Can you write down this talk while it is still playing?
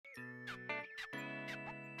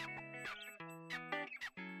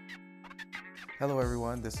Hello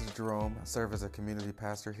everyone, this is Jerome. I serve as a community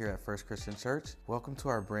pastor here at First Christian Church. Welcome to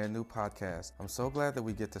our brand new podcast. I'm so glad that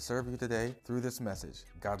we get to serve you today through this message.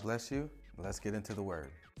 God bless you. Let's get into the word.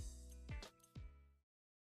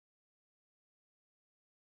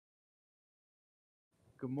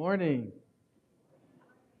 Good morning.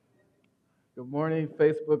 Good morning,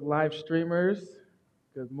 Facebook live streamers.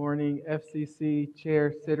 Good morning, FCC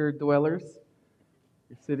chair sitter dwellers.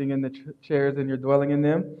 You're sitting in the chairs and you're dwelling in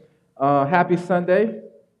them. Happy Sunday.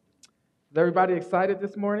 Is everybody excited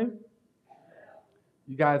this morning?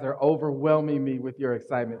 You guys are overwhelming me with your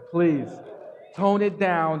excitement. Please tone it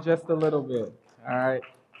down just a little bit. All right.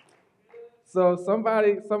 So some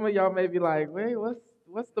of y'all may be like, wait,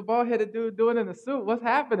 what's the bald-headed dude doing in a suit? What's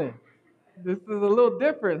happening? This is a little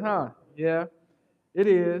different, huh? Yeah. It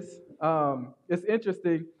is. It's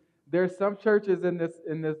interesting. There's some churches in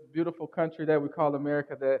this beautiful country that we call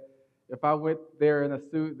America that if I went there in a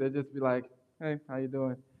suit, they'd just be like, "Hey, how you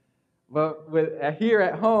doing?" But here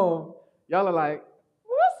at home, y'all are like,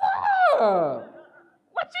 "What's up?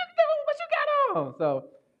 What you doing? What you got on?"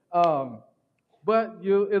 So, but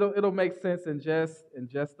it'll make sense in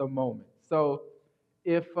just a moment. So,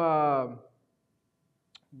 if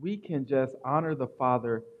we can just honor the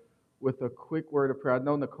Father with a quick word of prayer. I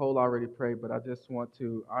know Nicole already prayed, but I just want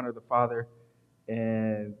to honor the Father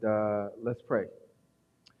and let's pray.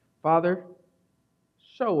 Father,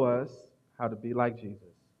 show us how to be like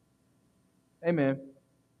Jesus. Amen.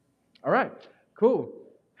 All right, cool.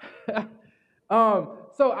 So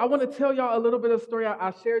I want to tell y'all a little bit of story.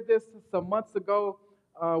 I shared this some months ago.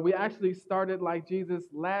 We actually started like Jesus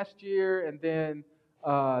last year, and then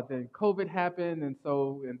COVID happened, and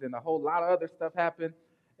then a whole lot of other stuff happened.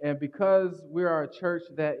 And because we are a church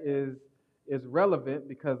that is relevant,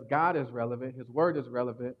 because God is relevant, His Word is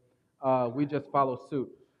relevant, we just follow suit.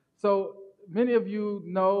 So many of you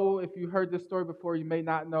know, if you heard this story before, you may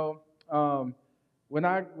not know. When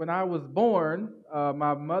I was born,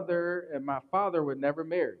 my mother and my father were never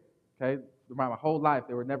married. Okay, my whole life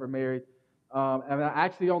they were never married, and I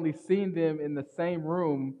actually only seen them in the same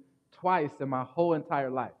room twice in my whole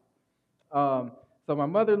entire life. So my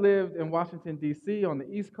mother lived in Washington, D.C. on the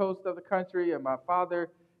east coast of the country, and my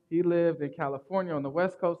father, he lived in California on the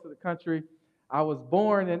west coast of the country. I was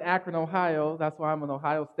born in Akron, Ohio. That's why I'm an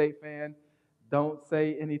Ohio State fan. Don't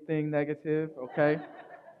say anything negative, okay?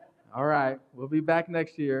 All right, we'll be back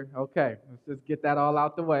next year. Okay, let's just get that all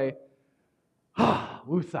out the way.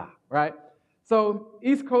 Woosah, right? So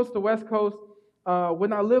East Coast to West Coast.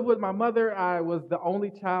 When I lived with my mother, I was the only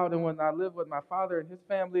child, and when I lived with my father and his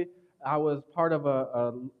family, I was part of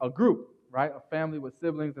a group, right? A family with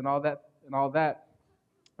siblings and all that.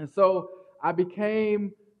 And so I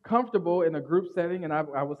became comfortable in a group setting, and I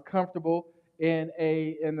was comfortable in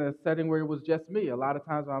a setting where it was just me. A lot of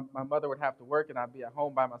times my mother would have to work, and I'd be at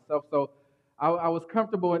home by myself. So I was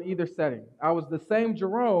comfortable in either setting. I was the same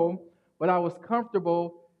Jerome, but I was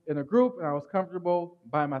comfortable in a group, and I was comfortable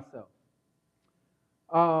by myself.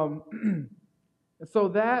 And so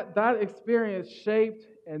that experience shaped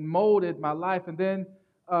and molded my life. And then,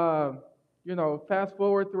 fast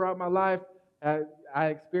forward throughout my life, I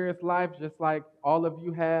experienced life just like all of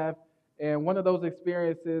you have. And one of those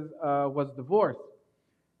experiences was divorce.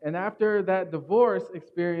 And after that divorce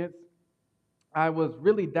experience, I was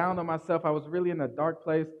really down on myself. I was really in a dark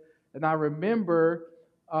place. And I remember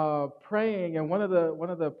praying, and one of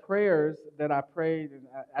the prayers that I prayed,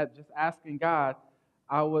 and just asking God,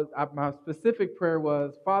 my specific prayer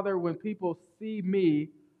was, Father, when people see me,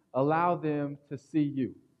 allow them to see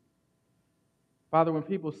you. Father, when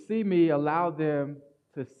people see me, allow them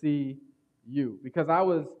to see you. Because I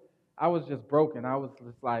was just broken. I was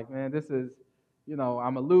just like, man, this is,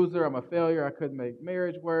 I'm a loser. I'm a failure. I couldn't make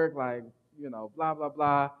marriage work. Like, blah, blah,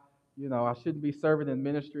 blah. I shouldn't be serving in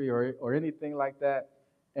ministry or anything like that.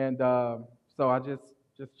 And so I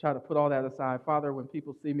just try to put all that aside. Father, when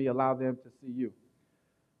people see me, allow them to see you.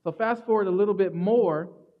 So fast forward a little bit more,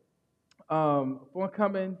 for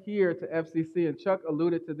coming here to FCC, and Chuck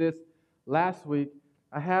alluded to this last week,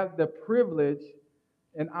 I have the privilege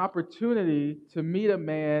and opportunity to meet a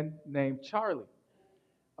man named Charlie.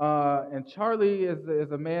 And Charlie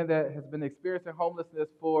is a man that has been experiencing homelessness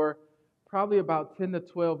for probably about 10 to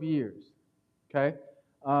 12 years, okay?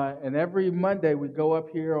 And every Monday we go up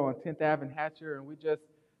here on 10th Ave in Hatcher, and we just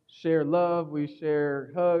share love, we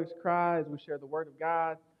share hugs, cries, we share the Word of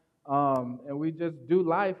God, and we just do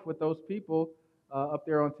life with those people up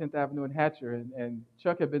there on 10th Avenue in Hatcher. And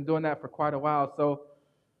Chuck had been doing that for quite a while. So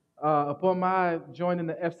upon my joining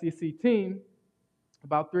the FCC team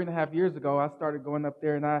about 3.5 years ago, I started going up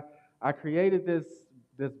there, and I created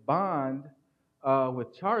this bond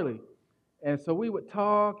with Charlie. And so we would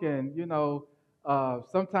talk, and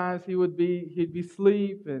sometimes he'd be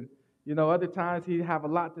asleep, and other times he'd have a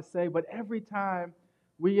lot to say. But every time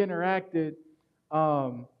we interacted,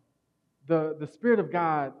 um, the Spirit of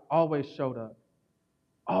God always showed up,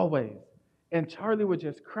 always. And Charlie would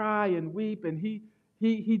just cry and weep, and he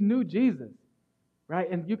knew Jesus, right?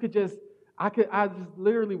 And you could just I just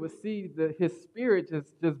literally would see his spirit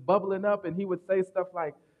just bubbling up, and he would say stuff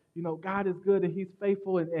like, God is good and he's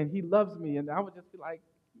faithful, and he loves me. And I would just be like,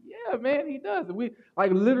 yeah, man, he does. And we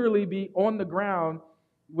like literally be on the ground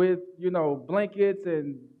with, blankets,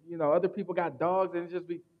 and, other people got dogs, and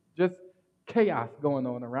just chaos going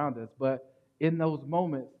on around us. But in those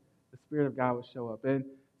moments, the Spirit of God would show up. And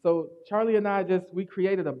so Charlie and I we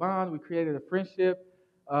created a bond, we created a friendship.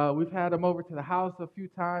 We've had him over to the house a few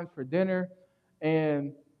times for dinner,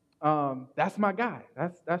 and that's my guy.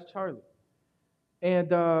 That's Charlie. And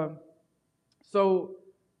so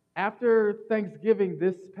after Thanksgiving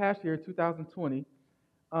this past year, 2020,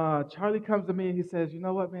 Charlie comes to me and he says, "You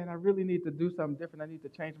know what, man? I really need to do something different. I need to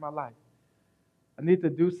change my life. I need to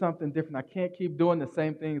do something different. I can't keep doing the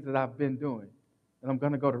same things that I've been doing, and I'm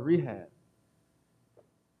going to go to rehab."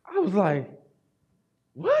 I was like,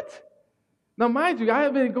 "What?" Now, mind you, I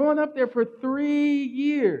have been going up there for 3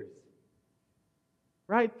 years,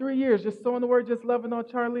 right? 3 years, just sowing the word, just loving on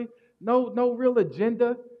Charlie. No real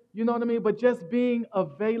agenda, you know what I mean? But just being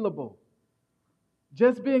available.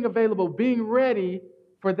 Just being available, being ready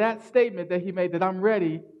for that statement that he made, that I'm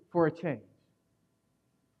ready for a change.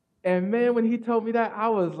 And man, when he told me that,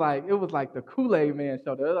 it was like the Kool-Aid Man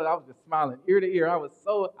showed up. I was just smiling ear to ear. I was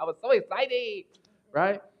so excited,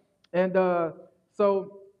 right? And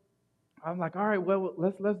so I'm like, all right, well,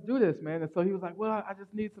 let's do this, man. And so he was like, well, I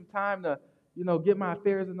just need some time to, get my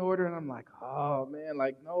affairs in order. And I'm like, oh man,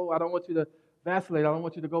 like, no, I don't want you to vacillate. I don't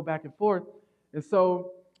want you to go back and forth. And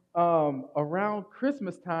so around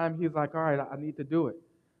Christmas time, he's like, all right, I need to do it.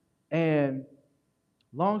 And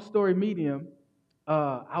long story medium,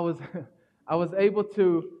 I was I was able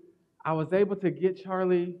to get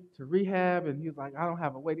Charlie to rehab, and he was like, I don't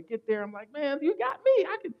have a way to get there. I'm like, man, you got me.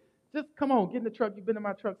 I could just come on, get in the truck. You've been in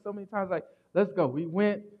my truck so many times. Like, let's go. We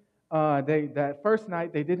went. That first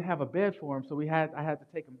night they didn't have a bed for him, so I had to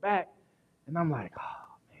take him back. And I'm like,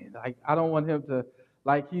 oh man, like I don't want him to,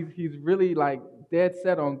 like, he's really like dead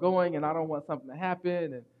set on going, and I don't want something to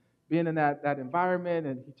happen and being in that environment,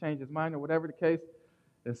 and he changed his mind or whatever the case.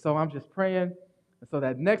 And so I'm just praying. And so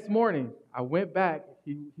that next morning, I went back.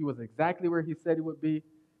 He was exactly where he said he would be,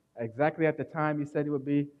 exactly at the time he said he would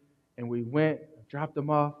be. And we went, dropped him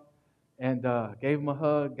off, and gave him a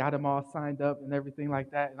hug, got him all signed up and everything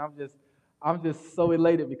like that. And I'm just so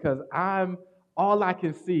elated because all I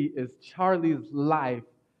can see is Charlie's life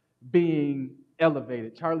being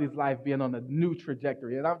elevated, Charlie's life being on a new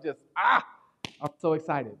trajectory. And I'm so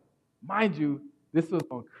excited. Mind you, this was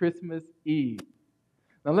on Christmas Eve.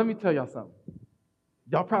 Now, let me tell y'all something.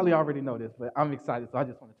 Y'all probably already know this, but I'm excited, so I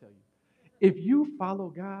just want to tell you. If you follow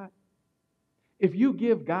God, if you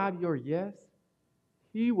give God your yes,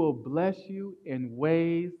 He will bless you in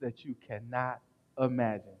ways that you cannot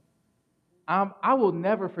imagine. I will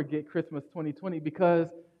never forget Christmas 2020 because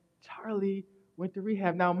Charlie went to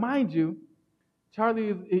rehab. Now, mind you,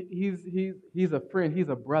 Charlie, he's a friend, he's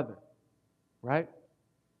a brother, right?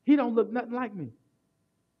 He don't look nothing like me.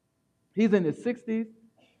 He's in his 60s,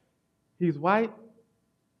 he's white,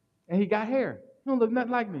 and he got hair. He don't look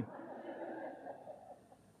nothing like me.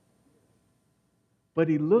 But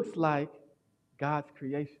he looks like God's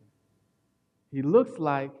creation. He looks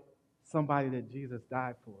like somebody that Jesus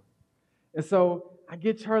died for. And so I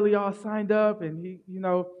get Charlie all signed up, and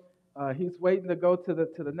he's waiting to go to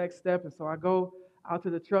the next step. And so I go out to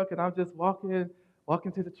the truck, and I'm just walking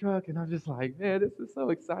to the truck, and I'm just like, man, this is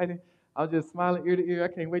so exciting. I was just smiling ear to ear. I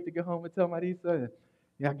can't wait to get home and tell Marisa.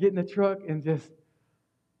 And I get in the truck and just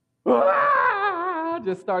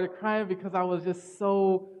started crying because I was just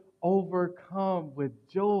so overcome with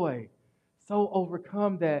joy, so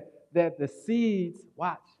overcome that the seeds,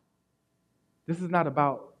 watch, this is not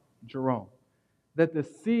about Jerome, that the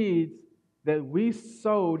seeds that we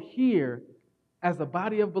sowed here as a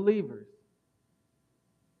body of believers,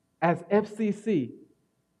 as FCC,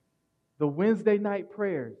 the Wednesday night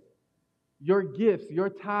prayers, your gifts, your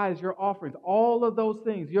tithes, your offerings, all of those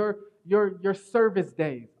things, your service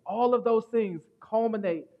days, all of those things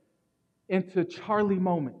culminate into Charlie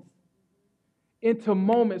moments, into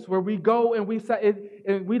moments where we go and we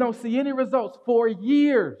don't see any results for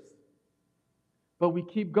years, but we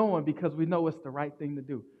keep going because we know it's the right thing to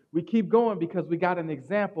do. We keep going because we got an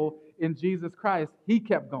example in Jesus Christ. He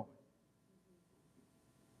kept going.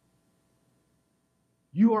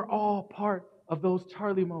 You are all part of those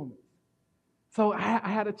Charlie moments. So I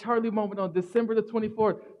had a Charlie moment on December the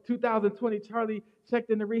 24th, 2020. Charlie checked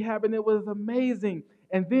into rehab, and it was amazing.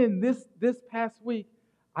 And then this past week,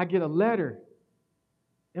 I get a letter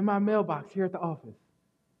in my mailbox here at the office.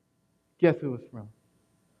 Guess who it's from?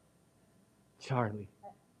 Charlie.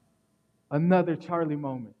 Another Charlie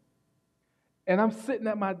moment. And I'm sitting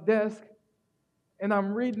at my desk, and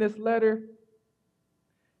I'm reading this letter,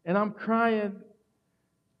 and I'm crying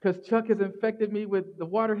because Chuck has infected me with the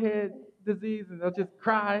waterhead disease, and I'll just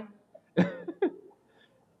cry. Chuck,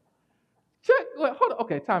 hold on.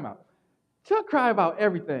 Okay, time out. Chuck cry about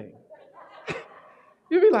everything.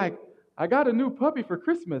 You'd be like, I got a new puppy for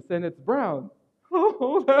Christmas, and it's brown.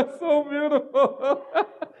 Oh, that's so beautiful.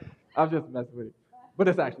 I'm just messing with you, but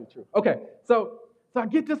it's actually true. Okay, so I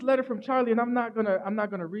get this letter from Charlie, and I'm not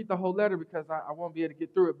gonna read the whole letter because I won't be able to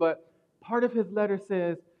get through it. But part of his letter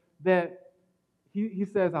says that he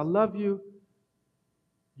says, I love you.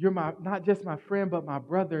 You're not just my friend, but my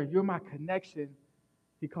brother. You're my connection.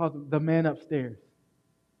 He calls him the man upstairs.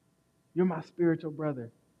 You're my spiritual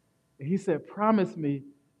brother. And he said, promise me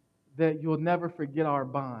that you'll never forget our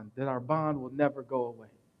bond, that our bond will never go away.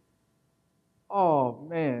 Oh,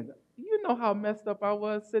 man. You know how messed up I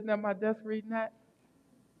was sitting at my desk reading that?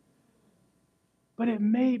 But it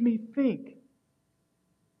made me think.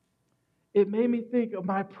 It made me think of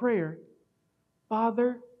my prayer.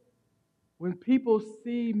 Father, when people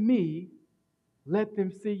see me, let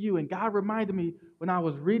them see you. And God reminded me when I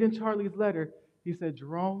was reading Charlie's letter, he said,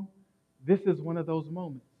 Jerome, this is one of those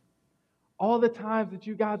moments. All the times that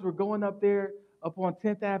you guys were going up there up on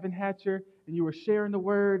 10th Ave in Hatcher, and you were sharing the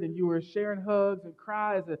word, and you were sharing hugs and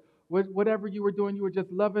cries, and whatever you were doing, you were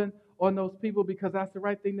just loving on those people because that's the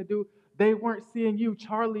right thing to do. They weren't seeing you.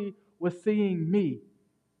 Charlie was seeing me.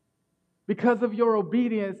 Because of your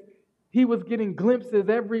obedience, he was getting glimpses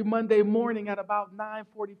every Monday morning at about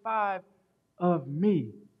 9:45 of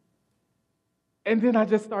me. And then I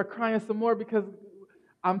just start crying some more because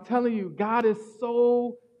I'm telling you, God is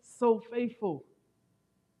so faithful.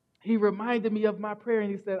 He reminded me of my prayer,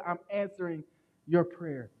 and he said, I'm answering your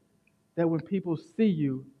prayer. That when people see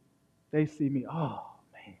you, they see me. Oh,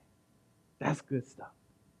 man, that's good stuff.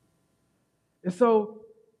 And so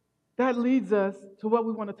that leads us to what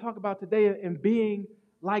we want to talk about today in being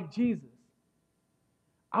like Jesus.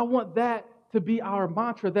 I want that to be our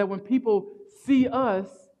mantra, that when people see us,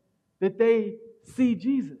 that they see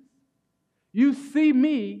Jesus. You see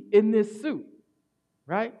me in this suit,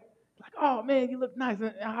 right? Like, oh, man, you look nice.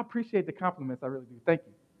 And I appreciate the compliments. I really do. Thank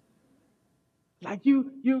you. Like,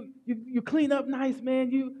 you clean up nice,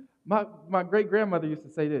 man. My great-grandmother used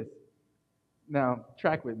to say this. Now,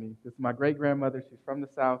 track with me. This is my great-grandmother. She's from the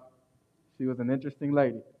South. She was an interesting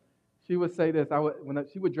lady. She would say this.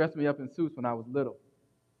 She would dress me up in suits when I was little.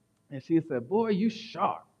 And she said, boy, you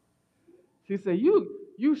sharp. She said,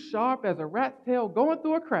 you sharp as a rat's tail going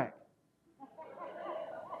through a crack.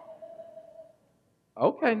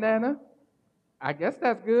 Okay, Nana. I guess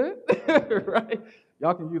that's good, right?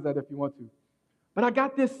 Y'all can use that if you want to. But I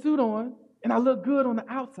got this suit on, and I look good on the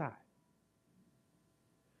outside.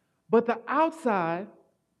 But the outside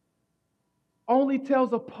only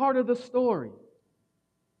tells a part of the story.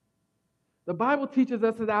 The Bible teaches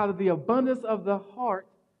us that out of the abundance of the heart,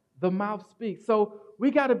 the mouth speaks. So we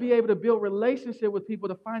got to be able to build relationship with people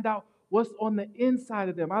to find out what's on the inside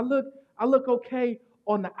of them. I look okay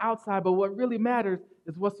on the outside, but what really matters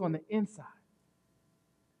is what's on the inside.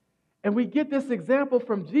 And we get this example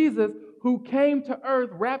from Jesus, who came to earth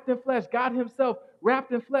wrapped in flesh, God himself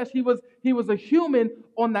wrapped in flesh. He was a human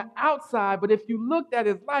on the outside, but if you looked at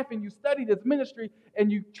his life and you studied his ministry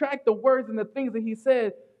and you tracked the words and the things that he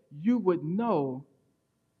said, you would know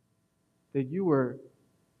that you were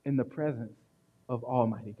in the presence of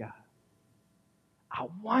Almighty God. I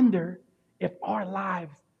wonder if our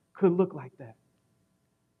lives could look like that.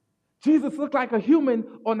 Jesus looked like a human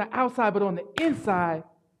on the outside, but on the inside,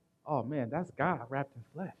 oh man, that's God wrapped in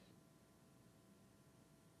flesh.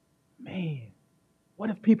 Man, what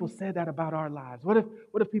if people said that about our lives? What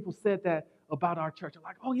if people said that about our church?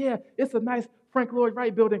 Like, oh yeah, it's a nice Frank Lloyd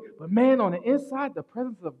Wright building, but man, on the inside, the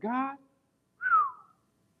presence of God,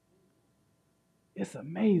 it's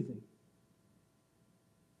amazing.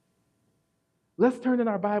 Let's turn in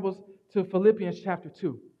our Bibles to Philippians chapter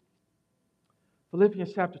 2.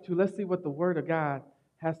 Philippians chapter 2, let's see what the Word of God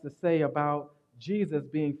has to say about Jesus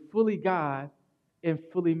being fully God and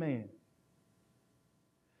fully man.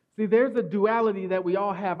 See, there's a duality that we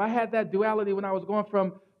all have. I had that duality when I was going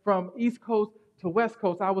from East Coast to West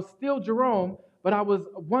Coast. I was still Jerome, but I was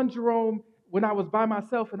one Jerome when I was by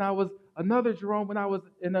myself, and I was another Jerome when I was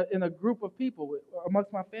in a group of people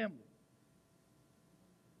amongst my family.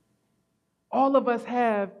 All of us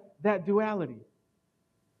have that duality.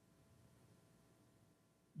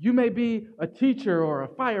 You may be a teacher or a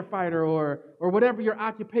firefighter or whatever your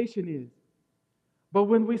occupation is. But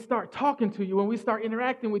when we start talking to you, when we start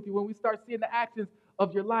interacting with you, when we start seeing the actions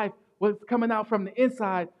of your life, what's coming out from the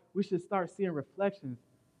inside, we should start seeing reflections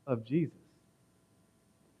of Jesus.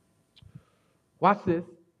 Watch this.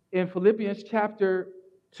 In Philippians chapter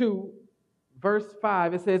 2, verse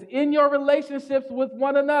 5, it says, in your relationships with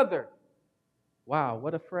one another. Wow,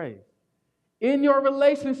 what a phrase. In your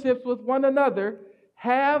relationships with one another,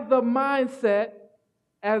 have the mindset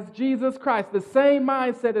as Jesus Christ, the same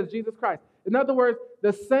mindset as Jesus Christ. In other words,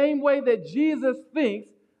 the same way that Jesus thinks,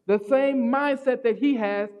 the same mindset that he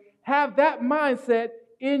has, have that mindset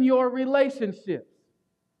in your relationships.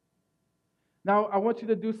 Now, I want you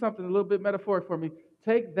to do something a little bit metaphoric for me.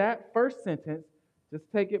 Take that first sentence, just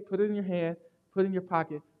take it, put it in your hand, put it in your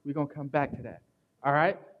pocket. We're going to come back to that. All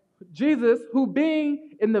right? Jesus, who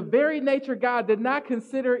being in the very nature God, did not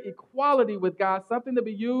consider equality with God something to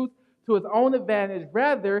be used to his own advantage.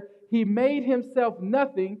 Rather, he made himself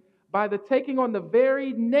nothing by the taking on the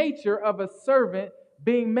very nature of a servant,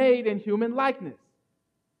 being made in human likeness.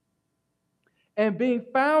 And being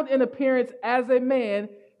found in appearance as a man,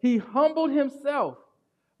 he humbled himself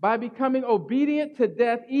by becoming obedient to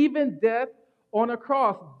death, even death on a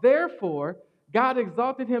cross. Therefore, God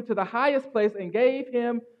exalted him to the highest place and gave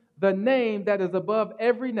him the name that is above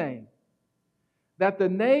every name. That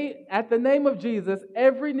at the name of Jesus,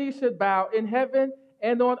 every knee should bow in heaven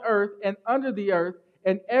and on earth and under the earth,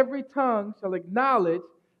 and every tongue shall acknowledge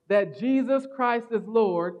that Jesus Christ is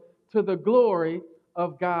Lord, to the glory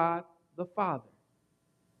of God the Father.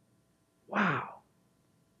 Wow.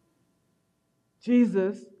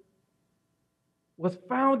 Jesus was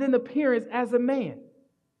found in appearance as a man.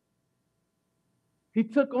 He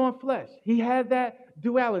took on flesh. He had that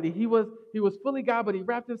duality. He was fully God, but he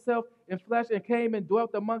wrapped himself in flesh and came and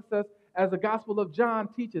dwelt amongst us, as the Gospel of John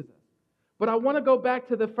teaches us. But I want to go back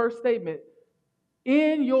to the first statement.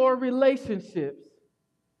 In your relationships,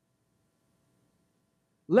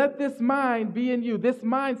 let this mind be in you, this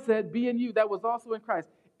mindset be in you that was also in Christ.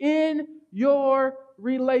 In your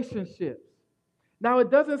relationships. Now,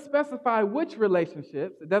 it doesn't specify which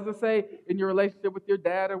relationships. It doesn't say in your relationship with your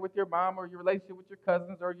dad or with your mom or your relationship with your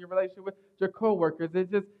cousins or your relationship with your coworkers.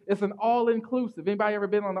 It's an all-inclusive. Anybody ever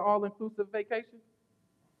been on an all-inclusive vacation?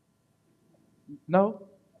 No?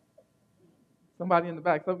 Somebody in the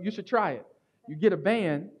back. So you should try it. You get a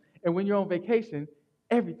band, and when you're on vacation,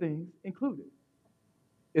 everything's included.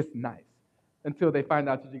 It's nice. Until they find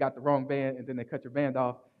out that you got the wrong band, and then they cut your band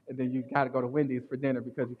off, and then you got to go to Wendy's for dinner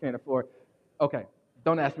because you can't afford. Okay,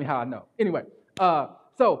 don't ask me how I know. Anyway,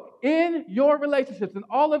 so in your relationships, in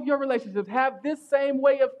all of your relationships, have this same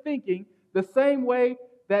way of thinking, the same way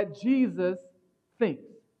that Jesus thinks.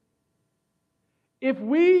 If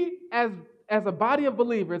we, as a body of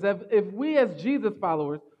believers, if we as Jesus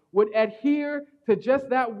followers would adhere to just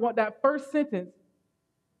that first sentence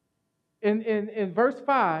in verse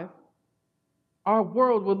 5, our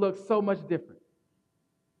world would look so much different.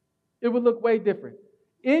 It would look way different.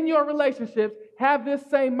 In your relationships, have this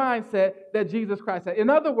same mindset that Jesus Christ had. In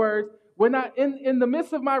other words, when in the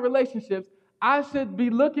midst of my relationships, I should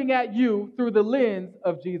be looking at you through the lens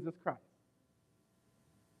of Jesus Christ.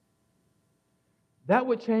 That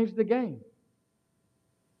would change the game.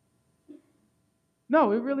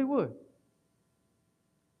 No, it really would.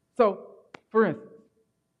 So, for instance,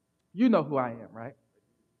 you know who I am, right?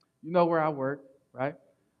 You know where I work, right?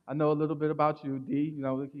 I know a little bit about you, D. You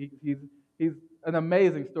know, he's an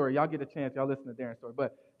amazing story. Y'all get a chance, y'all listen to Darren's story.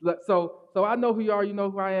 But so I know who you are, you know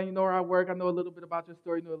who I am, you know where I work, I know a little bit about your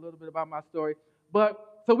story, you know a little bit about my story.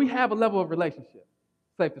 But so we have a level of relationship,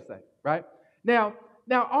 safe to say, right? Now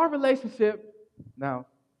our relationship, now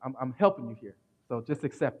I'm helping you here, so just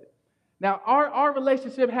accept it. Now our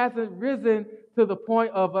relationship hasn't risen to the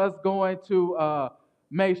point of us going to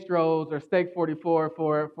Maestro's or Steak 44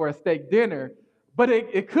 for a steak dinner, but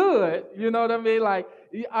it could, you know what I mean? Like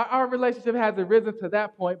our relationship hasn't risen to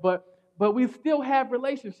that point, but we still have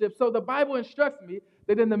relationships. So the Bible instructs me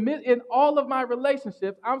that in all of my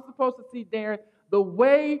relationships, I'm supposed to see Darren the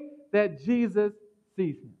way that Jesus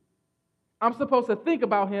sees him. I'm supposed to think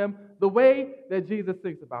about him the way that Jesus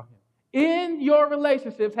thinks about him. In your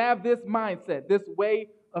relationships, have this mindset, this way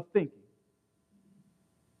of thinking.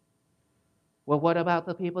 Well, what about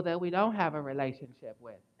the people that we don't have a relationship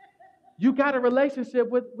with? You got a relationship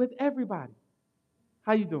with everybody.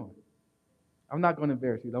 How you doing? I'm not going to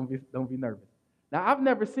embarrass you. Don't be nervous. Now, I've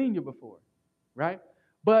never seen you before. right?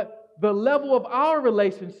 But the level of our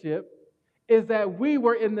relationship is that we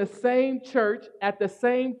were in the same church at the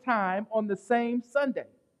same time on the same Sunday.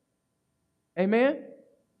 Amen?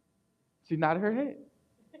 She nodded her head.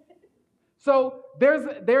 So there's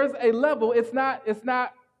a level.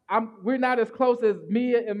 We're not as close as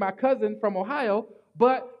me and my cousin from Ohio,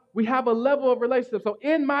 but we have a level of relationship. So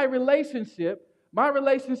in my relationship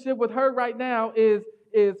with her right now is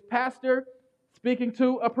pastor speaking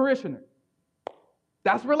to a parishioner.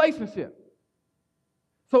 That's relationship.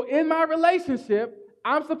 So in my relationship,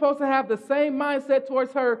 I'm supposed to have the same mindset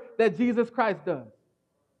towards her that Jesus Christ does.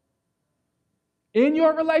 In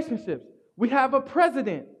your relationships, we have a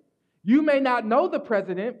president. You may not know the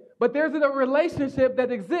president, but there's a relationship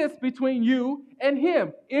that exists between you and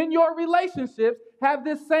him. In your relationships, have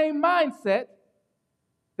this same mindset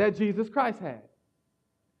that Jesus Christ had.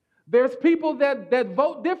 There's people that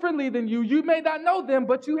vote differently than you. You may not know them,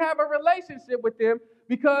 but you have a relationship with them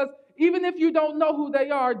because even if you don't know who they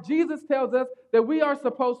are, Jesus tells us that we are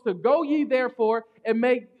supposed to go ye therefore and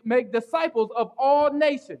make disciples of all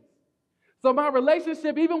nations. So my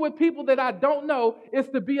relationship, even with people that I don't know, is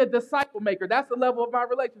to be a disciple maker. That's the level of my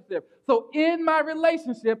relationship. So in my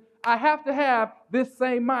relationship, I have to have this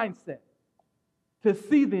same mindset to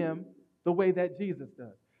see them the way that Jesus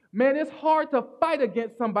does. Man, it's hard to fight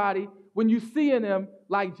against somebody when you see in them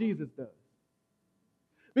like Jesus does.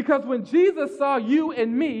 Because when Jesus saw you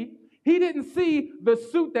and me, he didn't see the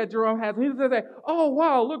suit that Jerome has. He didn't say, oh,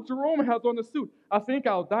 wow, look, Jerome has on the suit. I think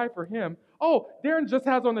I'll die for him. Oh, Darren just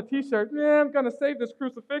has on the t-shirt. Yeah, I'm going to save this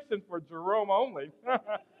crucifixion for Jerome only.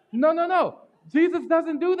 No. Jesus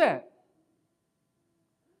doesn't do that.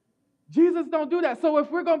 Jesus don't do that. So if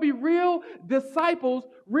we're going to be real disciples,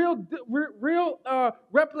 real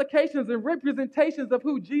replications and representations of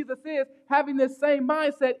who Jesus is, having this same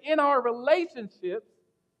mindset in our relationships,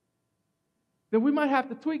 then we might have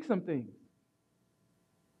to tweak some things.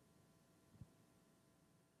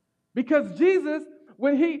 Because Jesus,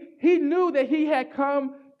 when he knew that he had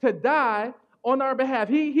come to die on our behalf,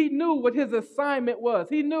 he knew what his assignment was.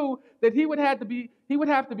 He knew that he would have to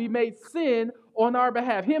be made sin on our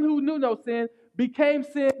behalf. Him who knew no sin became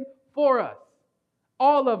sin for us.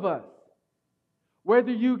 All of us.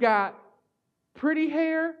 Whether you got pretty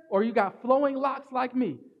hair or you got flowing locks like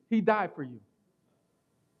me, he died for you.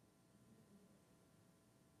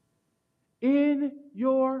 In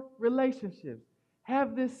your relationships,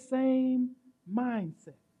 have this same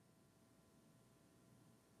mindset.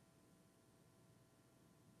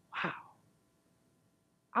 Wow.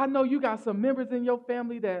 I know you got some members in your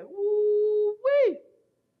family that, woo-wee.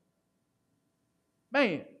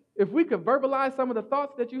 Man, if we could verbalize some of the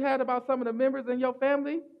thoughts that you had about some of the members in your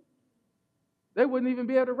family, they wouldn't even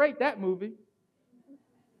be able to rate that movie.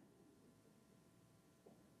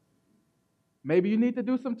 Maybe you need to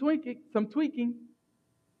do some tweaking.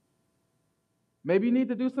 Maybe you need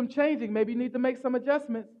to do some changing. Maybe you need to make some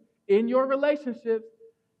adjustments in your relationships.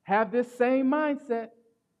 Have this same mindset.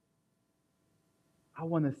 I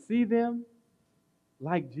want to see them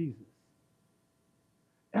like Jesus.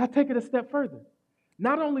 And I take it a step further.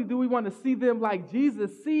 Not only do we want to see them like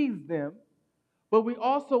Jesus sees them, but we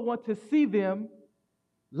also want to see them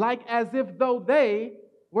like as if though they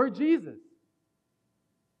were Jesus.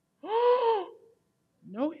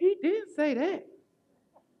 No, he didn't say that.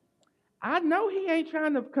 I know he ain't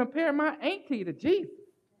trying to compare my auntie to Jesus.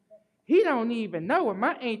 He don't even know what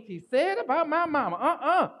my auntie said about my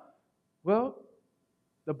mama. Well,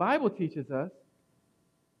 the Bible teaches us.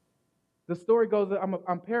 The story goes,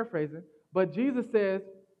 I'm paraphrasing, but Jesus says,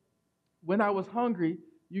 when I was hungry,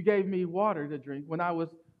 you gave me water to drink. When I was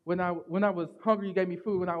hungry, you gave me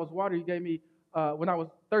food. When I was water, you gave me. When I was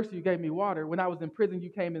thirsty, you gave me water. When I was in prison, you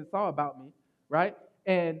came and saw about me, right?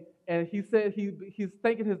 And he said he's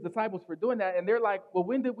thanking his disciples for doing that, and they're like, well,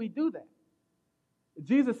 when did we do that?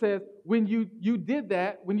 Jesus says, when you did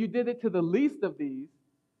that, when you did it to the least of these,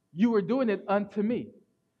 you were doing it unto me.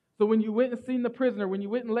 So when you went and seen the prisoner, when you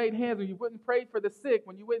went and laid hands, when you went and prayed for the sick,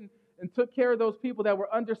 when you went and took care of those people that were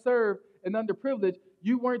underserved and underprivileged,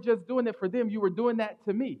 you weren't just doing it for them, you were doing that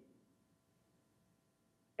to me.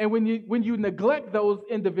 And when you neglect those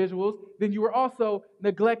individuals, then you are also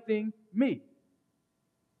neglecting me.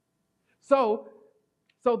 So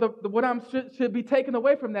what should be taken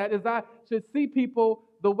away from that is I should see people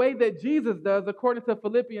the way that Jesus does, according to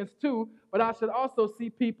Philippians 2, but I should also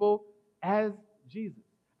see people as Jesus.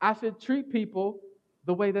 I should treat people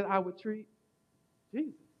the way that I would treat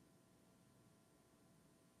Jesus.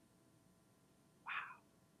 Wow.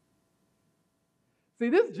 See,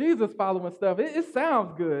 this Jesus following stuff, it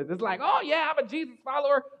sounds good. It's like, oh yeah, I'm a Jesus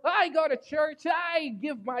follower. I go to church. I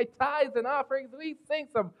give my tithes and offerings. We sing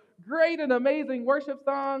some great and amazing worship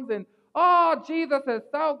songs. And oh, Jesus is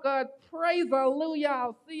so good. Praise hallelujah.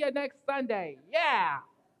 I'll see you next Sunday. Yeah.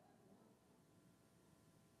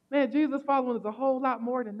 Man, Jesus following is a whole lot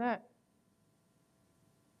more than that.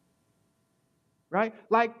 Right?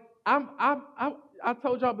 Like I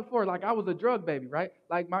told y'all before, like I was a drug baby, right?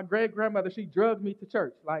 Like my great grandmother, she drugged me to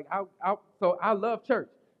church. Like so I love church.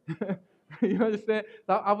 You understand?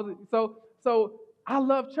 So I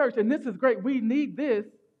love church, and this is great. We need this,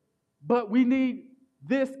 but we need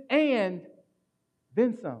this and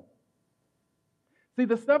then some. See,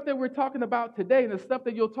 the stuff that we're talking about today, and the stuff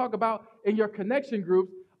that you'll talk about in your connection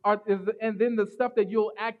groups, and then the stuff that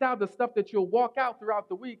you'll act out, the stuff that you'll walk out throughout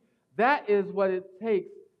the week. That is what it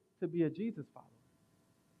takes to be a Jesus follower.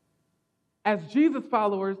 As Jesus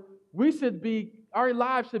followers, our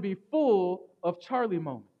lives should be full of Charlie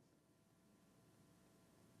moments.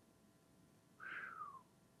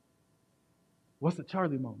 What's a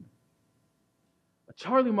Charlie moment? A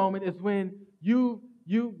Charlie moment is when you've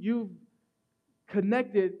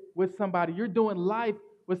connected with somebody, you're doing life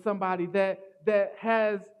with somebody that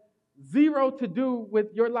has zero to do with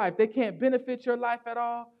your life. They can't benefit your life at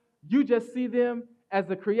all. You just see them as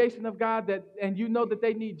a creation of God, and you know that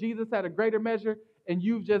they need Jesus at a greater measure, and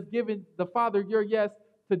you've just given the Father your yes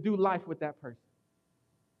to do life with that person.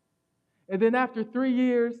 And then after 3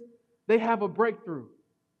 years, they have a breakthrough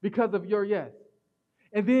because of your yes.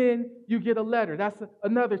 And then you get a letter. That's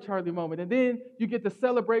another Charlie moment. And then you get to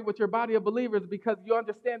celebrate with your body of believers because you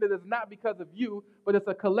understand that it's not because of you, but it's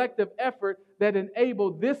a collective effort that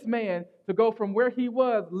enabled this man to go from where he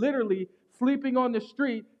was, literally sleeping on the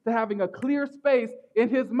street, to having a clear space in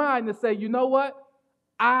his mind to say, you know what?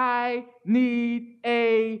 I need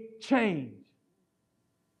a change.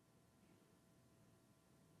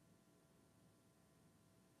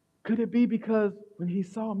 Could it be because when he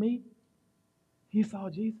saw me, he saw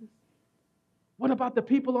Jesus? What about the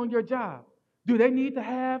people on your job? Do they need to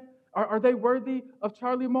have, are they worthy of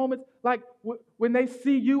Charlie moments? Like when they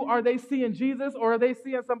see you, are they seeing Jesus, or are they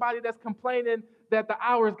seeing somebody that's complaining that the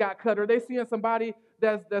hours got cut? Or are they seeing somebody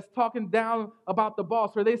that's talking down about the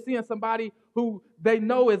boss? Or are they seeing somebody who they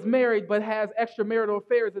know is married but has extramarital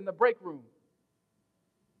affairs in the break room?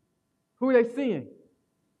 Who are they seeing?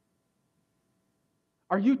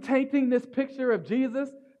 Are you tainting this picture of Jesus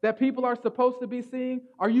that people are supposed to be seeing?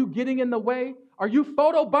 Are you getting in the way? Are you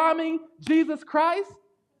photobombing Jesus Christ?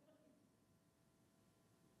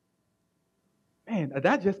 Man,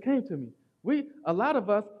 that just came to me. A lot of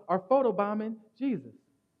us are photobombing Jesus.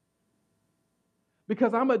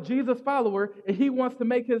 Because I'm a Jesus follower, and he wants to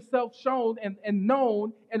make himself shown and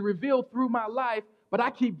known and revealed through my life, but I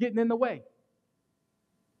keep getting in the way.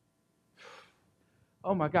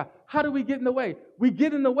 Oh my God. How do we get in the way? We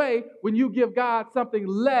get in the way when you give God something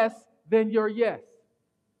less than your yes.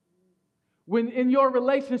 When in your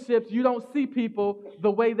relationships, you don't see people the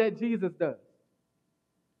way that Jesus does.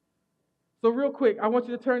 So real quick, I want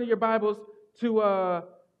you to turn in your Bibles to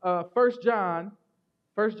 1 John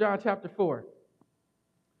chapter 4.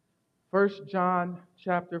 1 John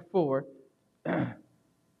chapter 4.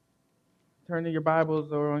 Turn in your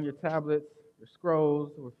Bibles or on your tablets, your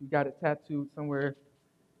scrolls, or if you got it tattooed somewhere,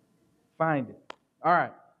 find it. All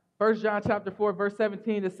right. 1 John chapter 4, verse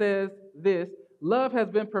 17, it says this: love has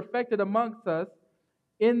been perfected amongst us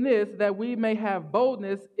in this, that we may have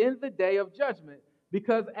boldness in the day of judgment.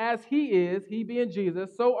 Because as he is, he being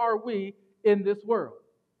Jesus, so are we in this world.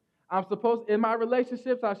 In my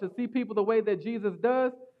relationships, I should see people the way that Jesus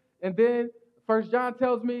does. And then 1 John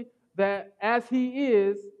tells me that as he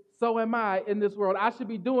is, so am I in this world. I should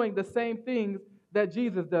be doing the same things that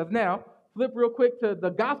Jesus does. Now, flip real quick to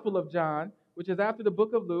the Gospel of John, which is after the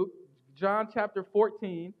book of Luke, John chapter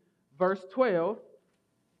 14, verse 12.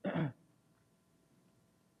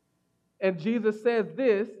 And Jesus says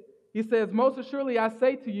this. He says, most assuredly I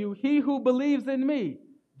say to you, he who believes in me,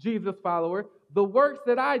 Jesus follower, the works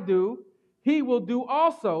that I do, he will do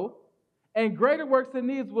also, and greater works than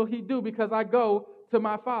these will he do, because I go to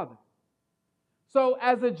my Father. So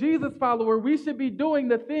as a Jesus follower, we should be doing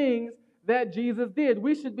the things that Jesus did.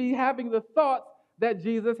 We should be having the thoughts that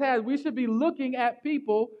Jesus had. We should be looking at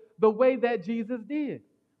people the way that Jesus did.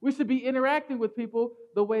 We should be interacting with people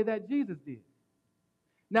the way that Jesus did.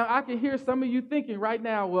 Now, I can hear some of you thinking right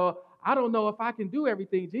now, well, I don't know if I can do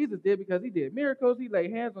everything Jesus did, because he did miracles, he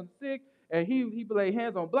laid hands on the sick, and he laid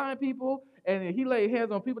hands on blind people, and he laid hands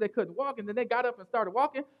on people that couldn't walk, and then they got up and started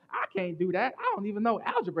walking. I can't do that. I don't even know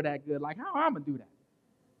algebra that good. Like, how am I going to do that?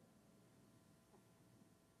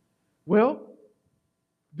 Well,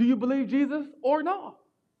 Do you believe Jesus or not?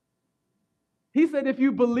 He said, if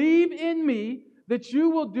you believe in me, that you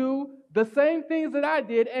will do the same things that I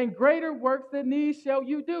did, and greater works than these shall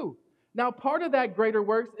you do. Now, part of that greater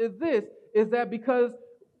works is this, is that because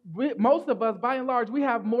most of us, by and large, we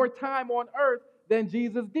have more time on earth than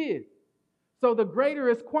Jesus did. So the greater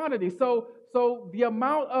is quantity. So the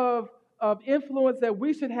amount of influence that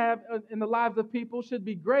we should have in the lives of people should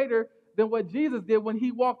be greater than what Jesus did when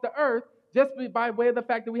he walked the earth, just by way of the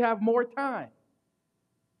fact that we have more time.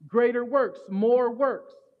 Greater works, more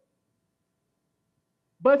works.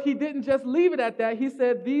 But he didn't just leave it at that. He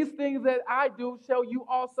said, these things that I do shall you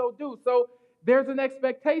also do. So there's an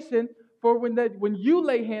expectation for when you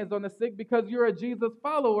lay hands on the sick, because you're a Jesus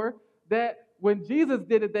follower, that when Jesus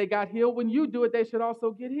did it, they got healed. When you do it, they should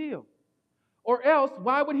also get healed. Or else,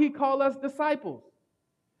 why would he call us disciples?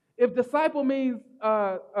 If disciple means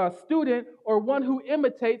a student, or one who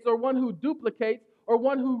imitates, or one who duplicates, or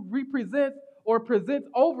one who represents or presents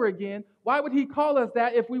over again, why would he call us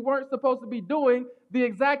that if we weren't supposed to be doing the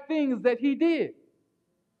exact things that he did?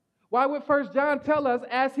 Why would 1 John tell us,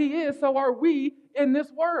 as he is, so are we in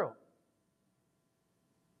this world?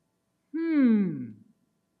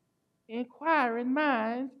 Inquiring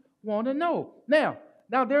minds want to know. Now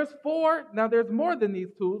there's more than these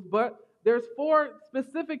tools, but there's 4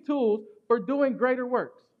 specific tools for doing greater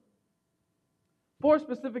works. 4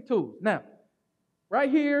 specific tools. Now, right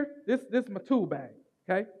here, this is my tool bag,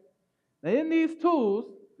 okay? Now, in these tools,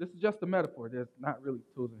 this is just a metaphor. There's not really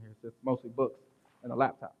tools in here. It's mostly books and a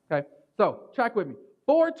laptop, okay? So, track with me.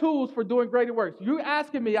 4 tools for doing greater works. You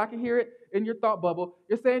asking me, I can hear it in your thought bubble.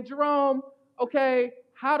 You're saying, Jerome, okay,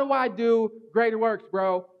 how do I do greater works,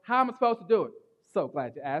 bro? How am I supposed to do it? So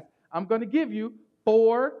glad you asked. I'm going to give you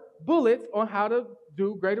 4 bullets on how to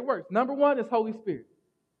do greater works. Number 1 is Holy Spirit.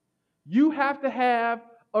 You have to have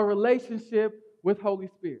a relationship with Holy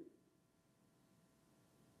Spirit.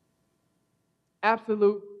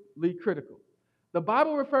 Absolutely critical. The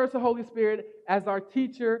Bible refers to Holy Spirit as our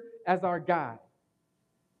teacher, as our guide.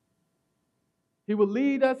 He will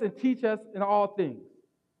lead us and teach us in all things.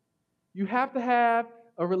 You have to have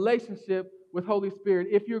a relationship with Holy Spirit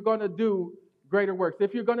if you're going to do greater works,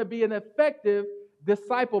 if you're going to be an effective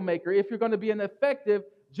disciple maker, if you're going to be an effective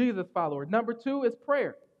Jesus follower. Number 2 is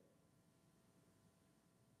prayer.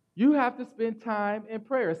 You have to spend time in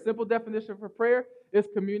prayer. A simple definition for prayer is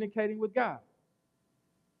communicating with God.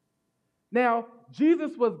 Now,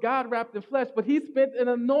 Jesus was God wrapped in flesh, but he spent an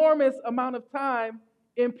enormous amount of time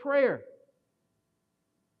in prayer.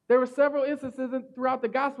 There were several instances throughout the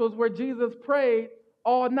Gospels where Jesus prayed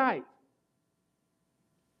all night.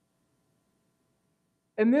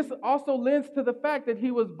 And this also lends to the fact that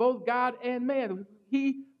he was both God and man.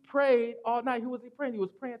 He prayed all night. Who was he praying? He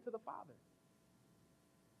was praying to the Father.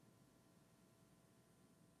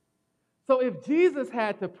 So if Jesus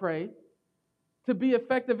had to pray to be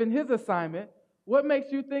effective in his assignment, what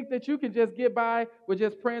makes you think that you can just get by with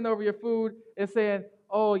just praying over your food and saying,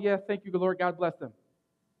 oh, yeah, thank you, Lord, God bless them.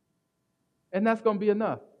 And that's going to be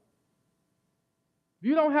enough. If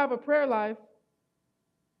you don't have a prayer life,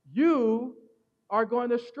 you are going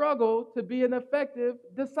to struggle to be an effective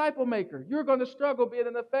disciple maker. You're going to struggle being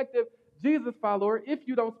an effective Jesus follower if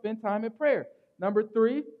you don't spend time in prayer. Number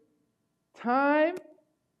 3, time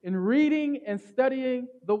in reading and studying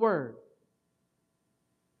the Word.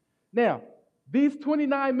 Now, these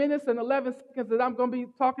 29 minutes and 11 seconds that I'm going to be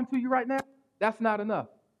talking to you right now, that's not enough.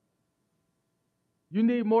 You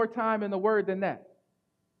need more time in the Word than that.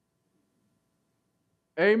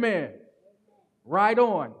 Amen. Right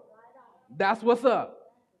on. That's what's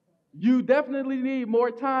up. You definitely need more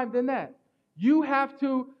time than that. You have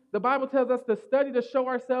to, the Bible tells us to study to show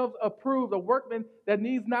ourselves approved, a workman that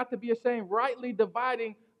needs not to be ashamed, rightly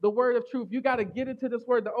dividing the word of truth. You got to get into this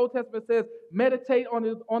word. The Old Testament says, meditate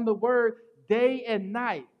on the word day and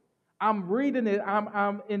night. I'm reading it.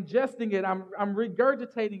 I'm ingesting it. I'm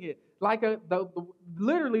regurgitating it. Like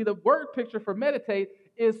literally the word picture for meditate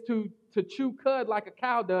is to chew cud like a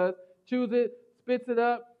cow does. Chews it, spits it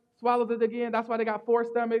up, swallows it again. That's why they got 4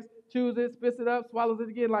 stomachs. Chews it, spits it up, swallows it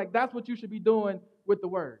again. Like that's what you should be doing with the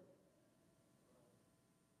word.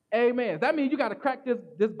 Amen. That means you got to crack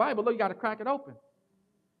this Bible. Look, you got to crack it open.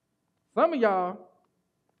 Some of y'all,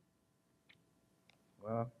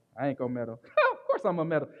 well, I ain't gonna meddle. Of course I'm gonna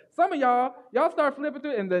meddle. Some of y'all start flipping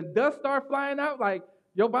through and the dust start flying out. Like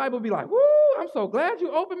your Bible be like, woo, I'm so glad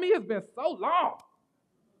you opened me. It's been so long.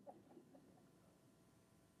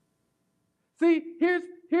 See, here's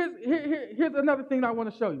another thing I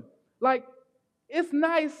want to show you. Like, it's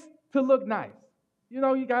nice to look nice. You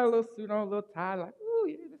know, you got a little suit on, a little tie, like, ooh,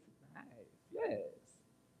 yeah, this is nice. Yes.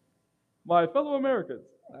 My fellow Americans,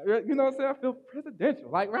 You know what I'm saying? I feel presidential,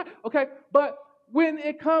 like, right? Okay, but when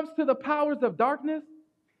it comes to the powers of darkness,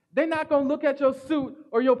 they're not going to look at your suit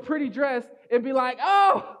or your pretty dress and be like,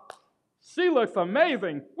 oh, she looks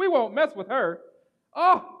amazing. We won't mess with her.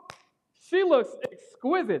 Oh, she looks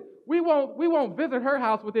exquisite. We won't visit her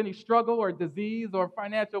house with any struggle or disease or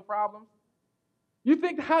financial problems. You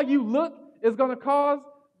think how you look is going to cause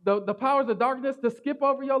the powers of darkness to skip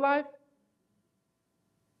over your life?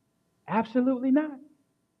 Absolutely not.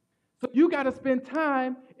 So you got to spend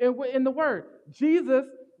time in the Word. Jesus,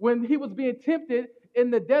 when he was being tempted in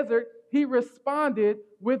the desert, he responded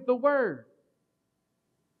with the Word.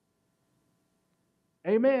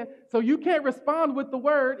 Amen. So you can't respond with the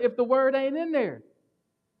Word if the Word ain't in there.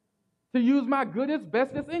 To use my goodest,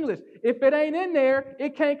 bestest English. If it ain't in there,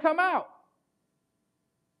 it can't come out.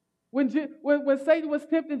 When Satan was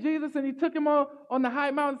tempting Jesus and he took him on the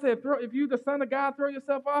high mountain and said, if you the Son of God, throw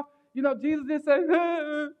yourself off. You know, Jesus didn't say,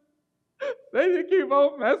 Satan keep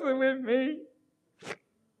on messing with me.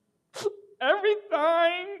 Every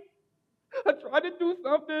time I try to do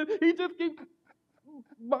something, he just keeps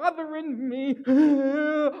bothering me.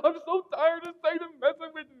 I'm so tired of Satan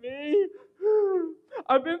messing with me.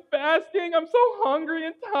 I've been fasting. I'm so hungry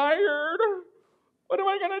and tired. What am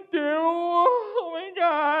I going to do? Oh my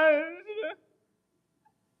gosh.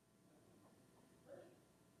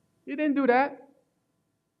 He didn't do that.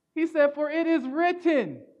 He said, for it is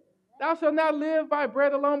written, thou shalt not live by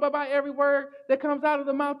bread alone, but by every word that comes out of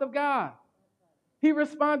the mouth of God. He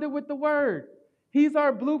responded with the word. He's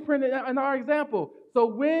our blueprint and our example. So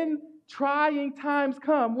when trying times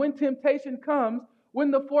come, when temptation comes,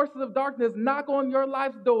 when the forces of darkness knock on your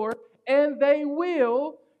life's door, and they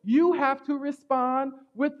will, you have to respond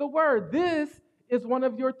with the word. This is one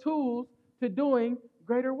of your tools to doing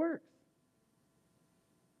greater works.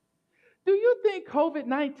 Do you think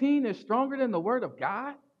COVID-19 is stronger than the word of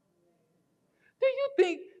God? Do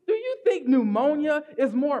you think pneumonia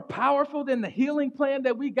is more powerful than the healing plan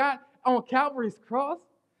that we got on Calvary's cross?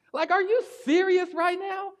 Like, are you serious right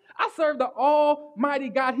now? I serve the Almighty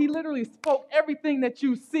God. He literally spoke everything that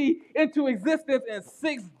you see into existence in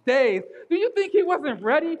 6 days. Do you think he wasn't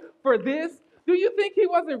ready for this? Do you think he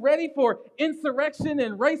wasn't ready for insurrection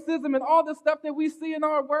and racism and all the stuff that we see in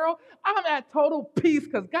our world? I'm at total peace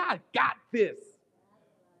because God got this.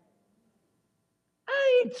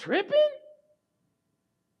 I ain't tripping.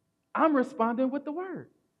 I'm responding with the word.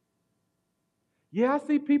 Yeah, I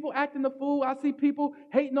see people acting the fool. I see people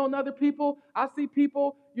hating on other people. I see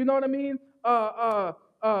people, you know what I mean,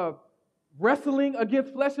 wrestling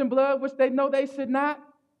against flesh and blood, which they know they should not.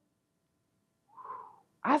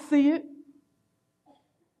 I see it.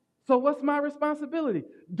 So what's my responsibility?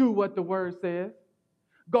 Do what the word says.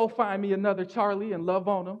 Go find me another Charlie and love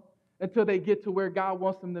on them until they get to where God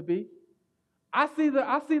wants them to be. I see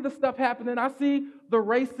the stuff happening. I see the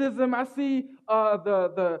racism. I see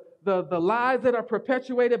the lies that are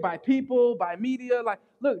perpetuated by people, by media. Like,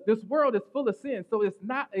 look, this world is full of sin, so it's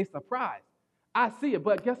not a surprise. I see it,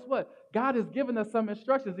 but guess what? God has given us some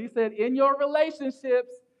instructions. He said, in your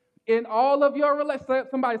relationships, in all of your relationships,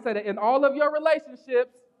 somebody said it, in all of your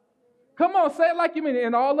relationships. Come on, say it like you mean it.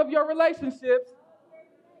 In all of your relationships,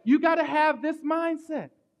 you got to have this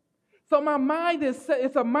mindset. So my mind is set.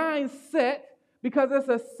 It's a mindset because it's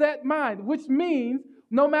a set mind, which means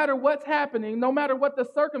no matter what's happening, no matter what the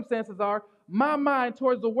circumstances are, my mind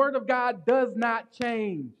towards the Word of God does not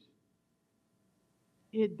change.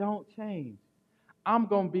 It don't change. I'm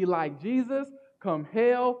going to be like Jesus, come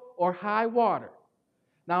hell or high water.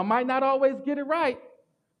 Now, I might not always get it right,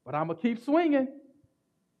 but I'm going to keep swinging.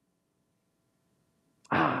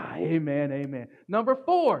 Amen, amen. Number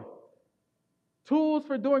 4, tools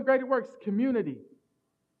for doing greater works, community.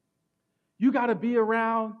 You got to be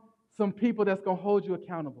around some people that's going to hold you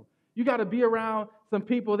accountable. You got to be around some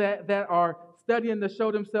people that are studying to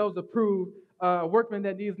show themselves approved, workmen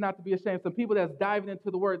that needs not to be ashamed, some people that's diving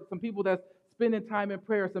into the word, some people that's spending time in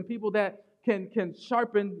prayer, some people that can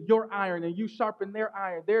sharpen your iron and you sharpen their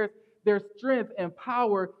iron. There's strength and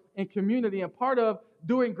power in community, and part of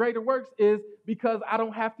doing greater works is because I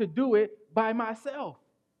don't have to do it by myself.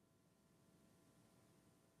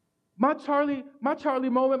 My Charlie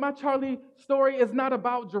moment, my Charlie story is not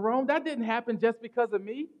about Jerome. That didn't happen just because of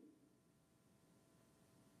me.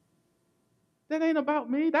 That ain't about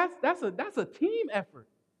me. That's a team effort.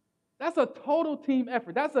 That's a total team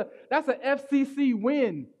effort. That's a FCC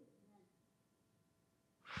win.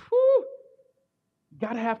 Whew.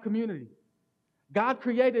 Got to have community. God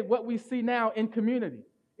created what we see now in community.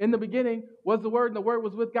 In the beginning was the Word, and the Word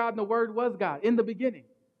was with God, and the Word was God. In the beginning.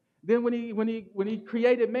 Then when he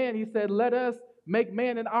created man, he said, let us make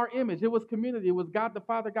man in our image. It was community. It was God the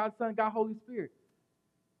Father, God the Son, God Holy Spirit.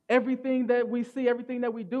 Everything that we see, everything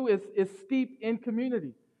that we do is steeped in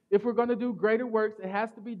community. If we're going to do greater works, it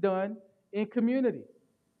has to be done in community.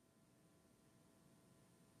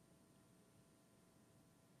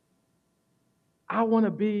 I want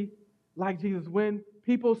to be like Jesus. When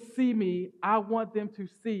people see me, I want them to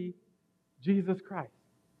see Jesus Christ.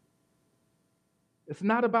 It's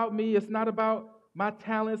not about me. It's not about my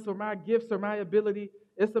talents or my gifts or my ability.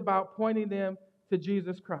 It's about pointing them to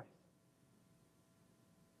Jesus Christ.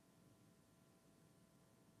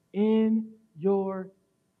 In your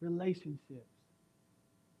relationships.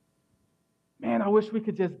 Man, I wish we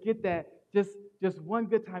could just get that just one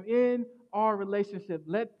good time. In our relationship,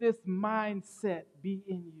 let this mindset be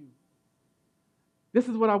in you. This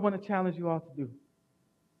is what I want to challenge you all to do.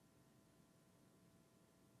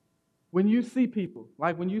 When you see people,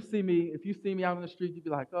 like when you see me, if you see me out on the street, you'd be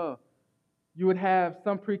like, oh, you would have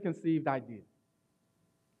some preconceived idea.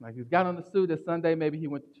 Like he's got on the suit this Sunday, maybe he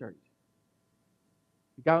went to church.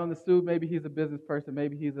 He got on the suit, maybe he's a business person,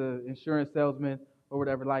 maybe he's an insurance salesman or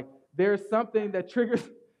whatever. Like there's something that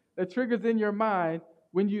triggers in your mind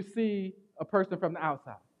when you see a person from the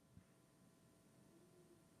outside.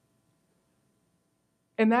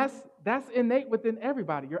 And that's innate within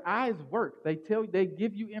everybody. Your eyes work. They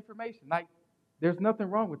give you information. Like there's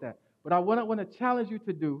nothing wrong with that. But what I want to challenge you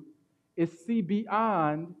to do is see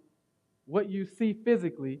beyond what you see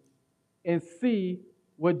physically and see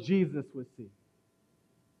what Jesus would see.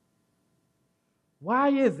 Why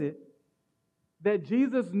is it that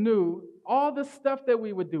Jesus knew all the stuff that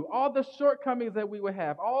we would do, all the shortcomings that we would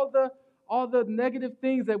have, all the negative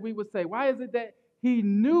things that we would say? Why is it that he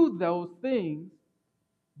knew those things,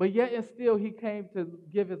 but yet and still he came to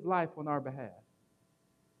give his life on our behalf?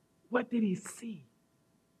 What did he see?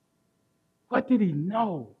 What did he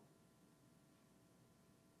know?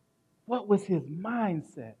 What was his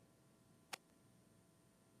mindset?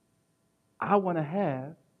 I want to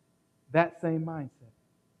have that same mindset.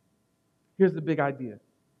 Here's the big idea.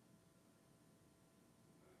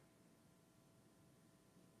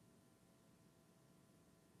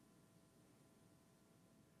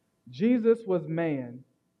 Jesus was man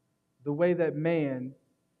the way that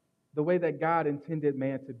God intended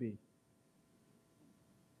man to be.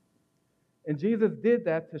 And Jesus did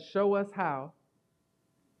that to show us how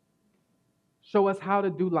to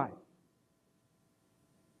do life.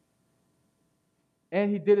 And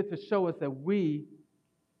he did it to show us that we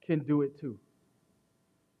can do it too.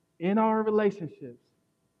 In our relationships,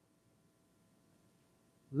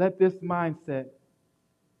 let this mindset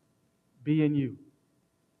be in you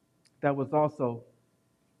that was also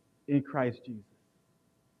in Christ Jesus.